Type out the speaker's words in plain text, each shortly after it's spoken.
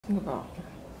think about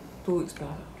 2 weeks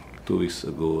back. 2 weeks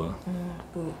ago.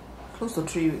 Close to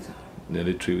 3 weeks.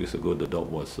 Nearly 3 weeks ago, the dog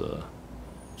was,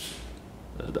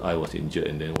 the eye was injured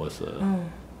and then was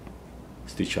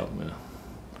stitched up. Yeah.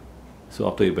 So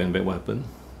after he went back, what happened?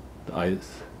 The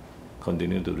eyes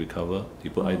continued to recover. You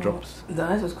put eye drops. The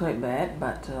eyes was quite bad,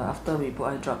 but after we put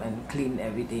eye drop and clean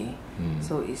every day,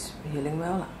 so it's healing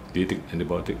well. Do you take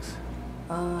antibiotics?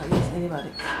 Yes,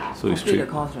 antibiotics. So it's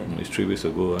 3 weeks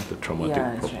ago, the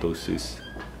traumatic proptosis. Right.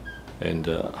 And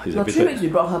his appetite... 3 weeks we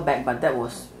brought her back, but that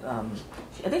was,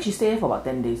 I think she stayed for about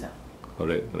 10 days.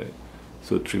 Correct.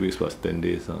 So 3 weeks plus 10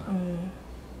 days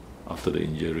after the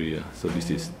injury. So this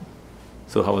is...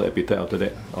 So how was the appetite after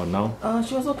that, or now?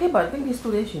 She was okay, but I think these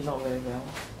 2 days she's not very well.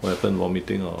 What happened,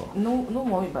 vomiting or...? No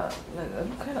vomit, but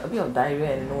like a bit of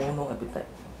diarrhea and no appetite.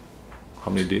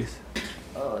 How many days?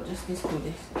 Just these 2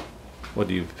 days. What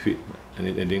do you feed?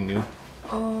 Anything new?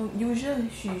 Usually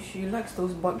she likes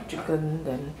those boiled chicken,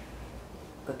 then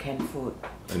the canned food.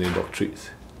 Any dog treats?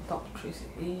 Dog treats?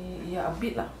 Yeah, a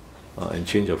bit lah. And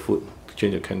change your food?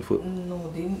 Change your canned food?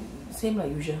 No, same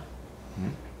like usual.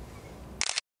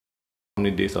 How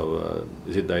many days of,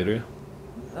 is it diarrhea?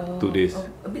 2 days?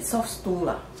 A bit soft stool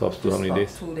lah. Soft stool, how many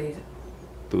days? 2 days.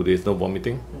 2 days, no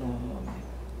vomiting? No vomiting.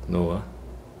 No,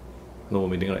 no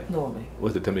vomiting, right? No vomiting.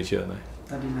 What's the temperature?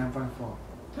 39.4.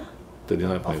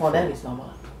 39.4. For them it's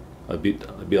normal. A bit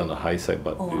on the high side,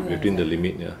 but within the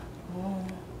limit, yeah.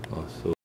 Oh. So